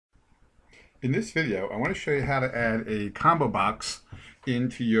In this video, I want to show you how to add a combo box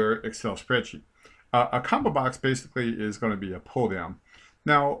into your Excel spreadsheet. A combo box basically is going to be a pull down.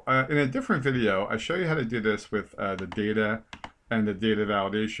 Now, in a different video, I show you how to do this with the data and the data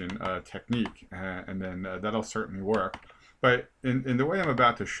validation technique, and then that'll certainly work. But in the way I'm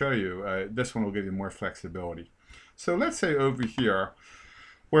about to show you, this one will give you more flexibility. So let's say over here,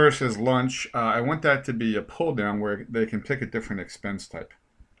 where it says lunch, I want that to be a pull down where they can pick a different expense type.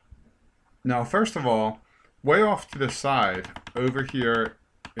 Now, first of all, way off to the side, over here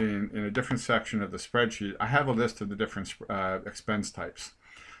in a different section of the spreadsheet, I have a list of the different expense types.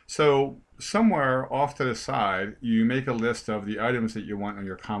 So somewhere off to the side, you make a list of the items that you want in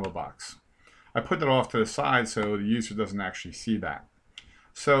your combo box. I put that off to the side so the user doesn't actually see that.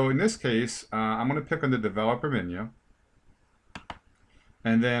 So in this case, I'm going to pick on the developer menu,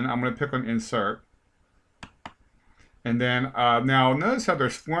 and then I'm going to pick on insert. And then now notice how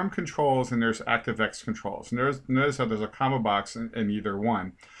there's form controls and there's ActiveX controls. Notice how there's a combo box in either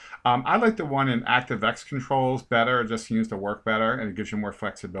one. I like the one in ActiveX controls better. It just seems to work better and it gives you more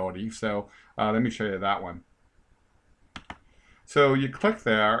flexibility. So let me show you that one. So you click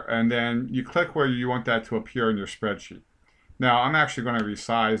there and then you click where you want that to appear in your spreadsheet. Now I'm actually going to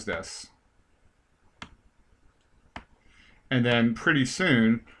resize this. And then pretty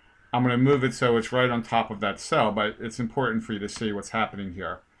soon, I'm going to move it so it's right on top of that cell, but it's important for you to see what's happening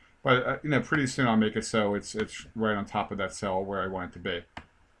here. But pretty soon I'll make it so it's right on top of that cell where I want it to be.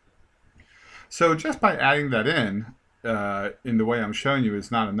 So just by adding that in the way I'm showing you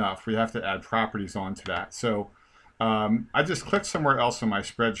is not enough. We have to add properties onto that. So I just clicked somewhere else on my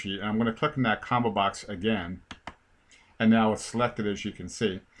spreadsheet, and I'm going to click in that combo box again. And now it's selected, as you can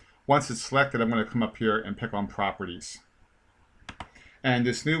see. Once it's selected, I'm going to come up here and pick on properties. And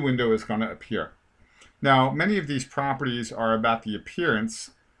this new window is going to appear. Now, many of these properties are about the appearance,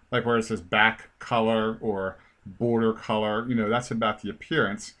 like where it says back color or border color, that's about the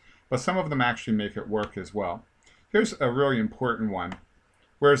appearance, but some of them actually make it work as well. Here's a really important one,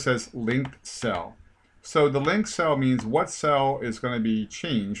 where it says linked cell. So the linked cell means what cell is going to be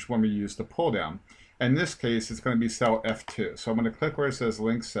changed when we use the pull down. In this case, it's going to be cell F2. So I'm going to click where it says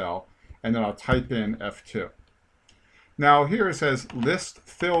linked cell, and then I'll type in F2. Now here it says list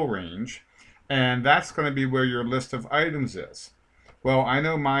fill range, and that's going to be where your list of items is. Well, I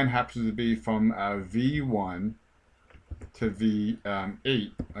know mine happens to be from V1 to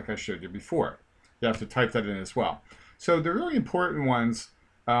V8, like I showed you before. You have to type that in as well. So the really important ones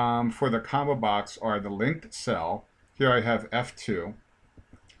for the combo box are the linked cell. Here I have F2.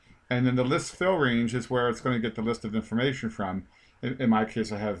 And then the list fill range is where it's going to get the list of information from. In my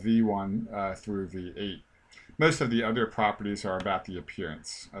case, I have V1 through V8. Most of the other properties are about the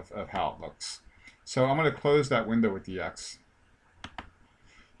appearance of how it looks. So I'm going to close that window with the X.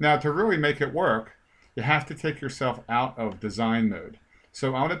 Now to really make it work, you have to take yourself out of design mode.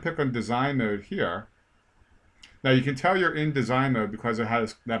 So I'm going to pick on design mode here. Now you can tell you're in design mode because it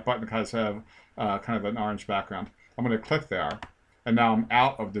has that button has kind of an orange background. I'm going to click there, and now I'm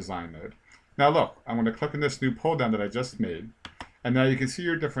out of design mode. Now look, I'm going to click on this new pull down that I just made, and now you can see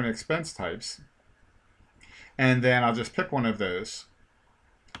your different expense types. And then I'll just pick one of those.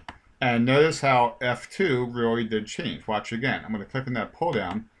 And notice how F2 really did change. Watch again. I'm going to click on that pull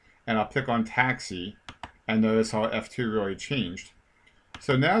down, and I'll pick on taxi, and notice how F2 really changed.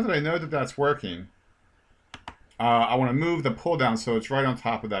 So now that I know that that's working, I want to move the pull down so it's right on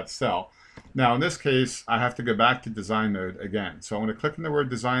top of that cell. Now in this case, I have to go back to design mode again. So I'm going to click on the word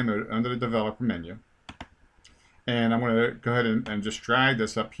design mode under the developer menu. And I'm going to go ahead and just drag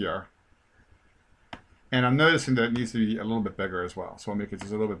this up here. And I'm noticing that it needs to be a little bit bigger as well. So I'll make it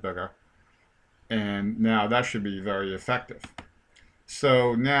just a little bit bigger. And now that should be very effective.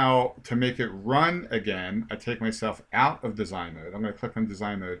 So now to make it run again, I take myself out of design mode. I'm going to click on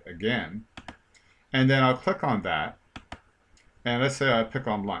design mode again. And then I'll click on that. And let's say I pick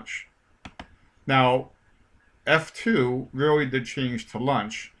on lunch. Now, F2 really did change to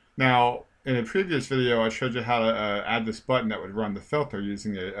lunch. Now, in a previous video, I showed you how to add this button that would run the filter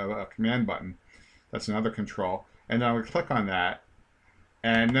using a command button. That's another control. And then I would click on that.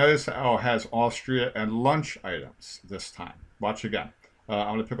 And notice how it has Austria and lunch items this time. Watch again.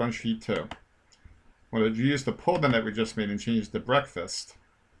 I'm going to pick on sheet 2. I'm going to use the pull down that we just made and change to breakfast.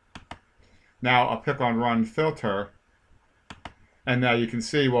 Now I'll pick on run filter. And now you can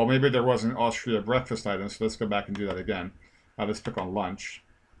see, well, maybe there wasn't Austria breakfast items. So let's go back and do that again. I'll just pick on lunch.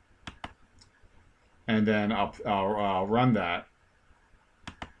 And then I'll run that.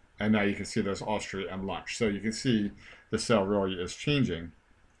 And now you can see there's Austria and lunch. So you can see the cell really is changing.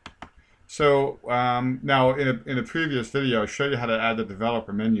 So now in a previous video, I showed you how to add the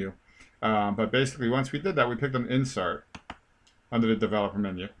developer menu. But basically, once we did that, we picked on Insert under the Developer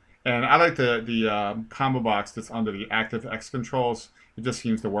menu. And I like the combo box that's under the Active X controls. It just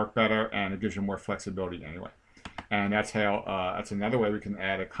seems to work better, and it gives you more flexibility anyway. And that's how that's another way we can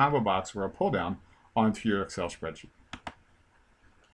add a combo box or a pull down onto your Excel spreadsheet.